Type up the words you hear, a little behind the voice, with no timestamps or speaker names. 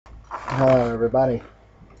Hello everybody,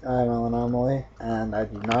 I'm Alanomaly, and I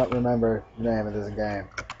do not remember the name of this game.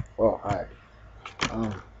 Whoa, hi.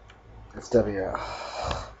 It's W.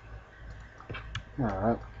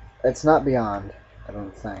 Alright. It's not Beyond, I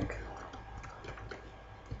don't think.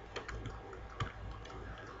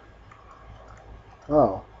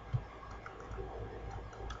 Oh.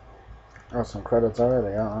 Oh, some credits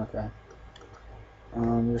already, oh, okay.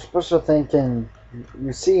 You're supposed to think in,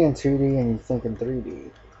 you see in 2D and you think in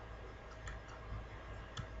 3D.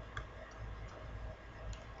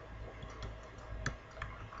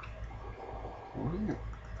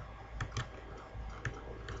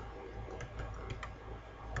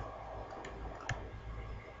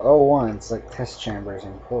 Oh, one, it's like test chambers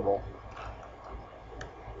in Portal.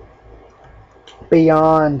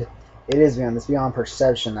 Beyond, it is beyond, it's beyond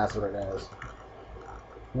perception, that's what it is.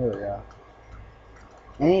 Here we go.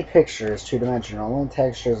 Any picture is two-dimensional. Only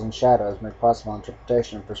textures and shadows make possible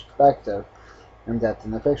interpretation and perspective and depth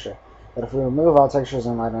in the picture. But if we remove all textures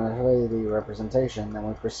and identify the representation, then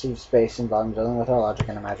we perceive space and volume dealing with our logic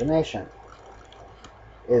and imagination.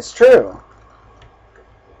 It's true.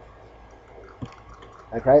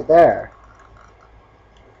 Like right there.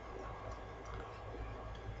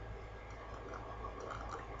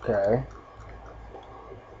 Okay.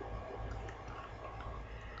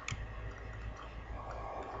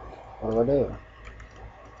 What do I do?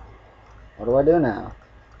 What do I do now?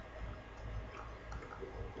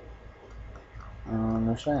 I don't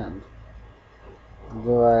understand.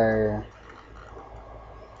 Do I...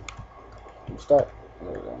 Start.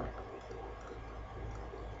 There we go.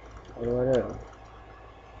 What do I do?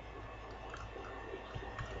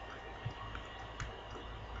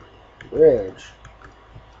 Bridge.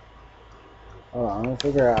 Hold on, let me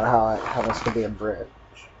figure out how this could be a bridge.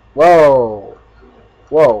 Whoa!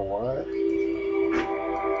 Whoa, what?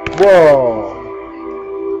 Whoa!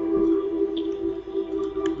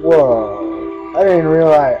 Whoa! I didn't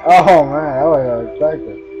realize. Oh man, that was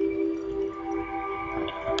unexpected.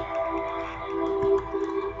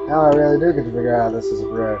 Now I really do get to figure out this is a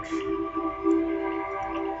bridge.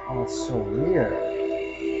 Oh, it's so weird.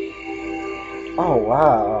 Oh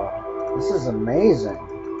wow, this is amazing.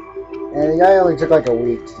 And the guy only took like a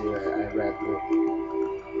week to do it. I read through.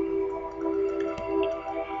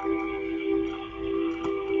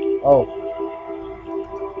 Oh.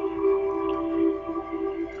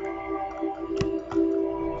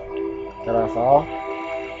 Did I fall?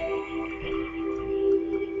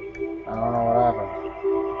 I don't know what happened.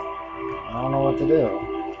 I don't know what to do.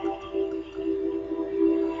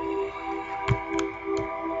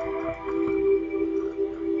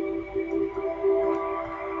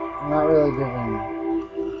 I'm not really giving...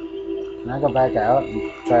 Can I go back out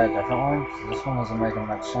and try a different one? 'Cause this one isn't making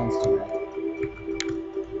much sense to me.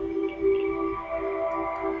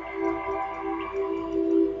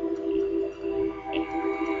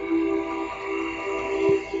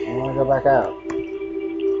 I want to go back out.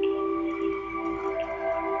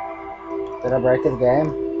 Did I break the game?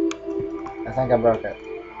 I think I broke it.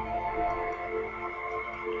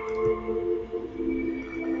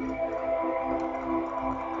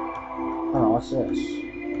 Oh, what's this?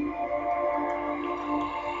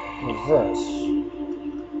 What's this?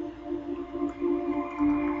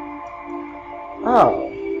 Oh.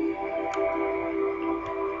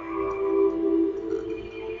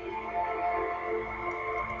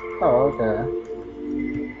 Oh, okay.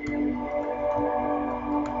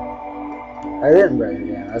 I didn't break the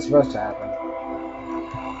game. That's supposed to happen.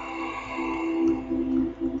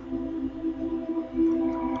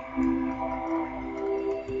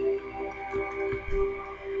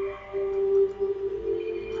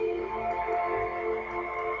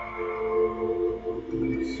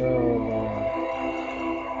 So...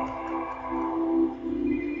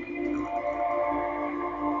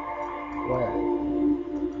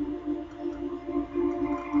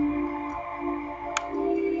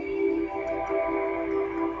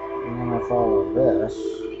 I'm gonna follow this.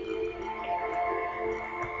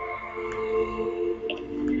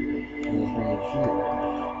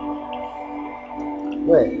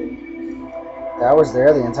 Wait, that was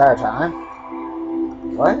there the entire time?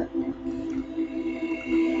 What?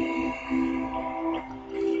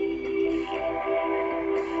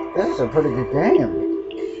 This is a pretty good game.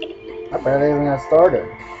 I barely even got started.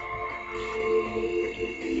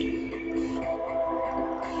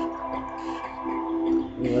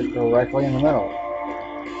 You're like directly in the middle.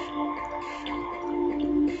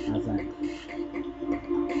 I think.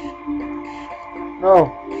 No!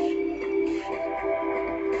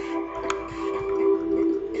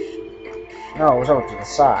 No, it was over to the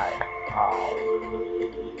side. Oh.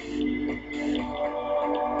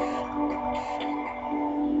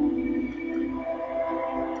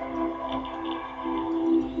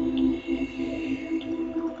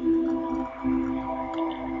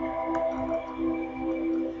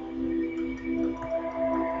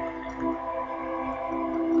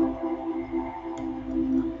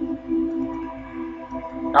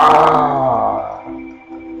 Ah,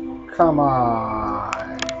 come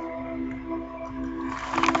on.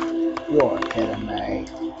 You're kidding me.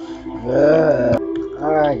 Ugh.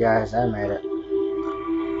 Alright guys, I made it.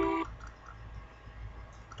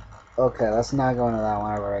 Okay, let's not go into that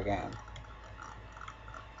one ever again.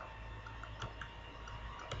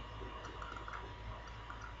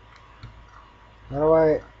 How do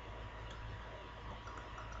I...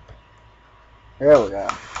 There we go.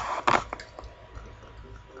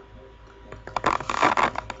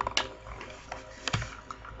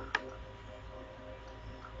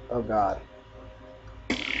 Oh god.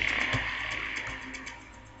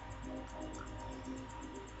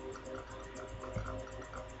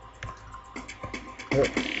 There's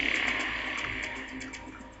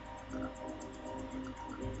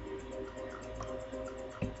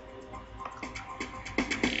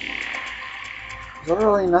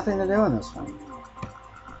literally nothing to do in this one.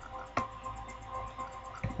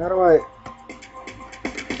 How do I...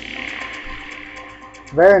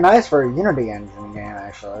 Very nice for a Unity engine game,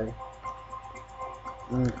 actually.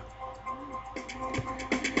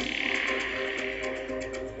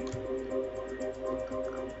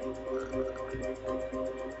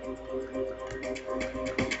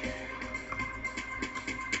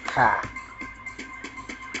 Ha.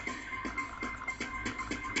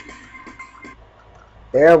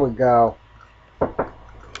 There we go.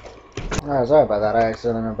 Oh, sorry about that. I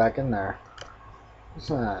accidentally went back in there. What's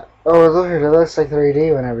that? Oh, look at it. It looks like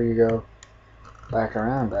 3D whenever you go back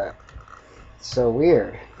around it. It's so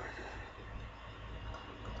weird.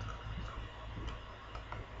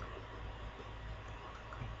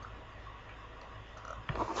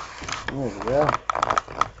 There we go.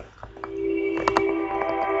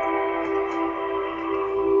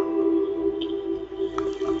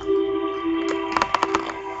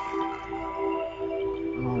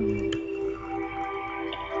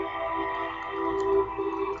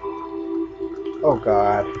 Oh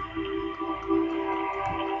god.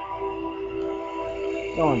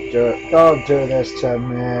 Don't do this to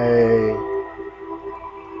me.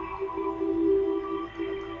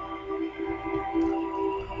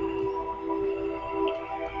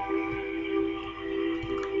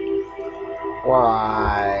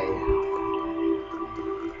 Why?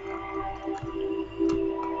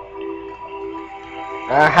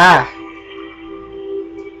 Aha!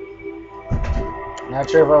 Not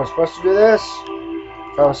sure if I was supposed to do this,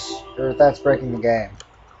 or if that's breaking the game.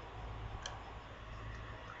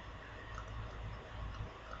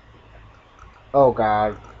 Oh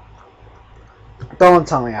god. Don't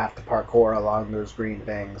tell me I have to parkour along those green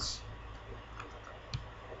things.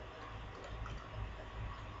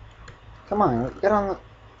 Come on, get on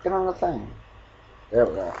the thing. There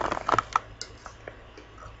we go.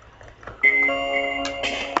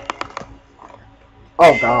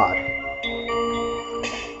 Oh god.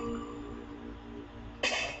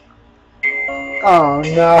 Oh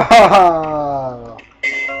no!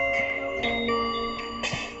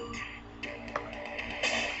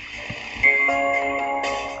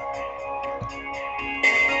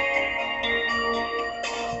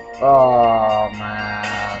 Oh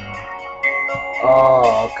man.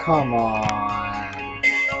 Oh, come on.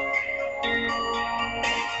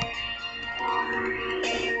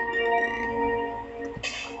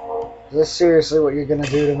 Is this seriously what you're gonna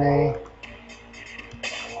do to me?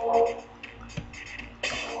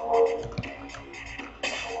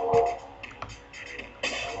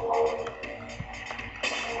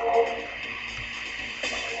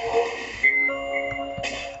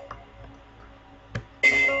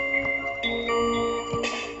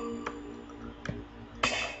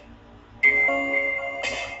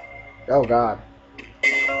 Oh god.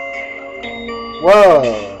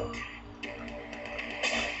 Whoa!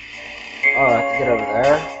 Oh, I have to get over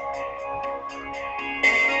there?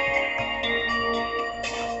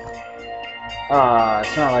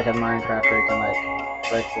 It's not like in Minecraft where you can like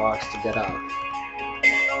break blocks to get up.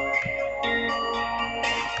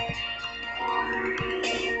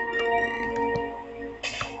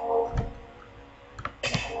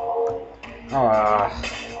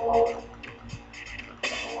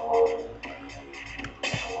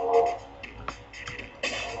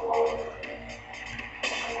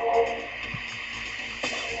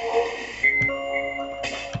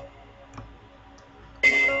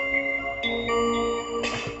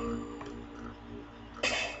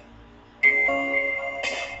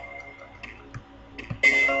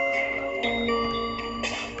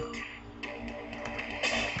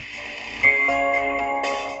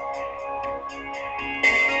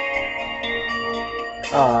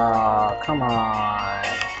 Oh, come on.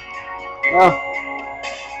 Oh.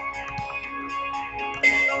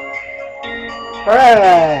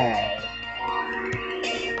 Hooray!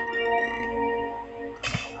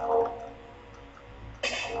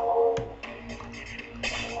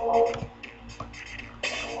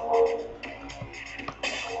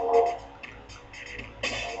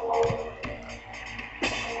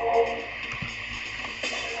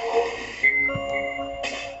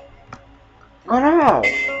 Oh no!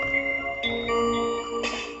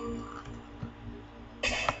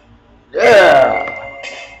 Yeah!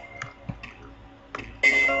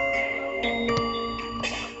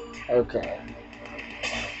 Okay.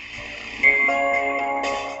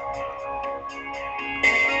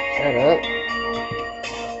 Shut up.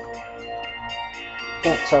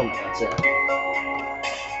 Can't tell me that's it.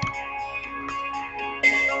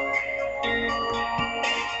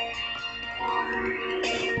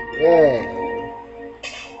 Yay!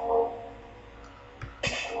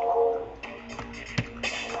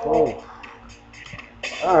 Oh.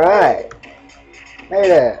 Alright.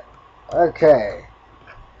 Made it. Okay.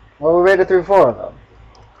 Well, we made it through 4 of them.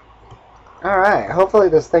 Alright. Hopefully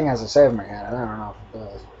this thing has a save mechanic. I don't know if it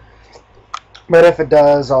does. But if it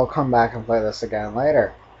does, I'll come back and play this again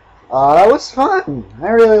later. That was fun. I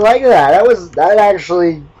really liked that. That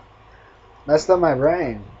actually messed up my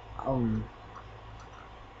brain.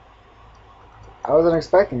 I wasn't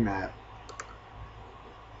expecting that.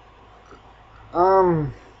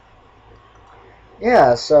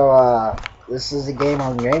 Yeah, so, this is a game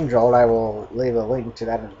on Game Jolt. I will leave a link to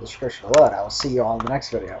that in the description below. I will see you all in the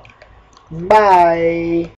next video.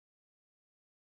 Bye!